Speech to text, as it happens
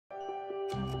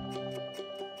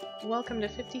Welcome to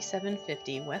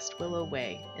 5750 West Willow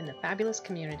Way in the fabulous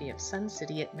community of Sun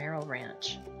City at Merrill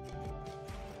Ranch.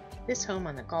 This home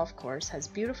on the golf course has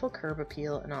beautiful curb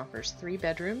appeal and offers 3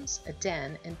 bedrooms, a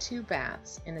den, and 2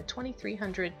 baths in a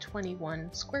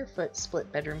 2,321 square foot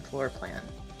split bedroom floor plan.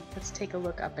 Let's take a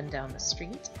look up and down the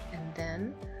street, and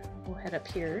then we'll head up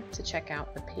here to check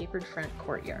out the pavered front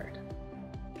courtyard.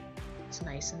 It's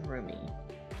nice and roomy,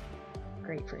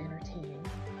 great for entertaining.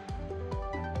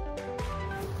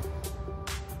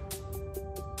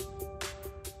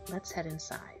 Let's head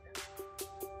inside.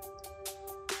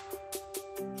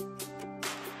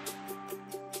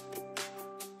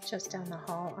 Just down the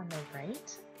hall on the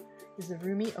right is the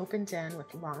roomy open den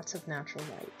with lots of natural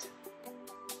light.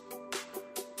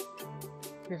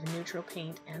 We have neutral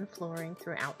paint and flooring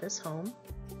throughout this home.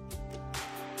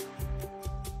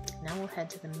 Now we'll head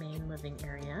to the main living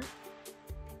area.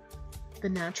 The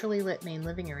naturally lit main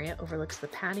living area overlooks the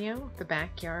patio, the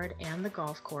backyard, and the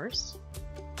golf course.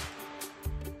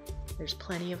 There's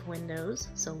plenty of windows,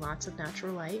 so lots of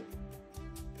natural light,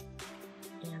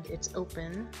 and it's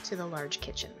open to the large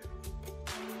kitchen.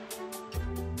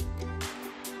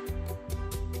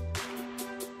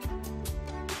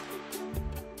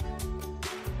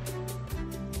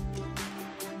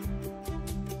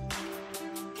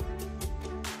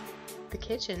 The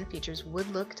kitchen features wood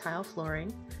look tile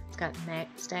flooring. It's got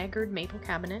staggered maple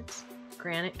cabinets,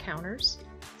 granite counters,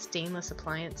 stainless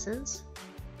appliances.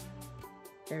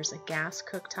 There's a gas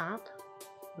cooktop,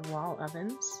 the wall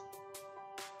ovens,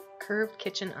 curved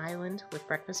kitchen island with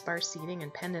breakfast bar seating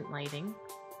and pendant lighting,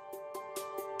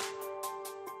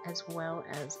 as well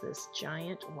as this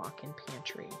giant walk-in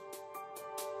pantry.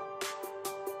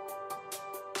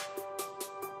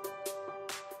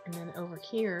 And then over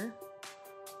here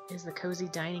is the cozy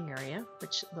dining area,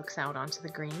 which looks out onto the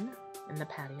green and the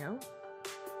patio.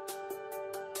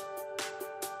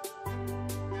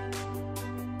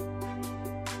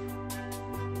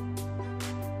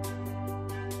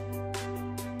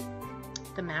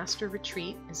 The master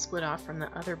retreat is split off from the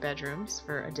other bedrooms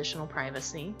for additional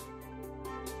privacy.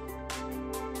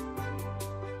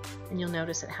 And you'll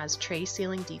notice it has tray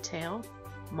ceiling detail,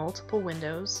 multiple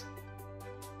windows,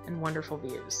 and wonderful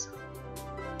views.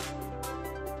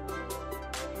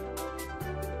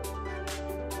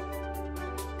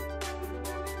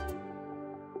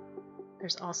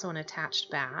 There's also an attached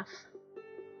bath.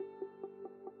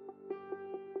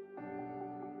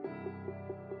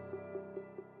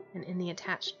 And in the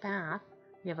attached bath,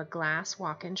 we have a glass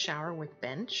walk-in shower with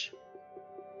bench,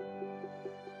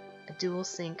 a dual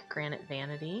sink granite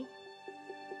vanity,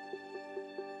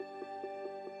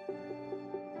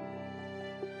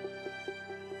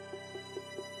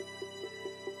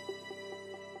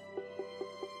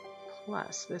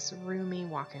 plus this roomy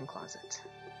walk-in closet.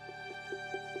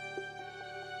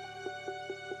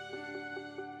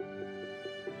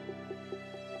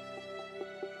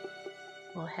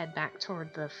 We'll head back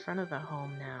toward the front of the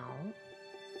home now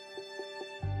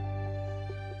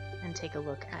and take a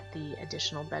look at the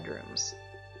additional bedrooms,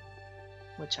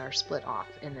 which are split off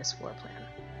in this floor plan.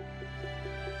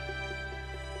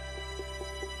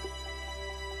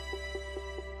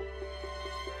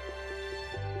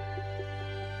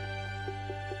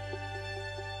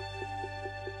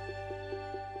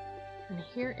 And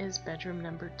here is bedroom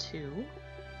number 2.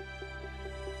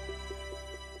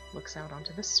 Looks out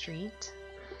onto the street.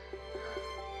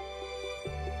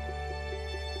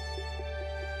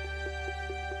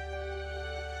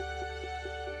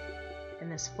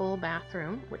 And this full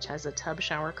bathroom, which has a tub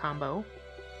shower combo.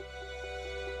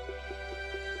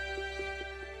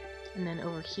 And then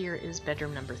over here is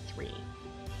bedroom number 3.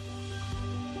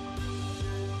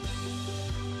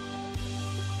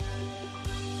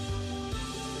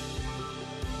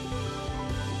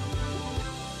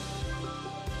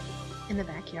 In the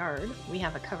backyard, we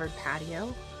have a covered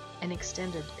patio, an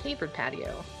extended pavered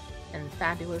patio, and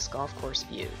fabulous golf course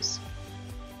views.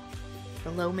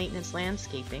 The low-maintenance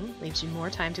landscaping leaves you more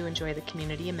time to enjoy the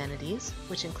community amenities,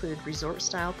 which include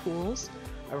resort-style pools,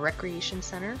 a recreation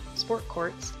center, sport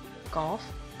courts, golf,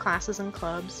 classes and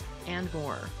clubs, and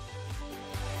more.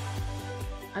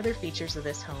 Other features of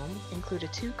this home include a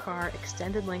 2-car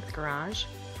extended-length garage,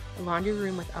 a laundry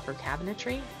room with upper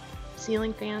cabinetry,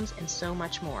 ceiling fans, and so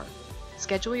much more.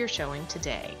 Schedule your showing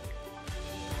today.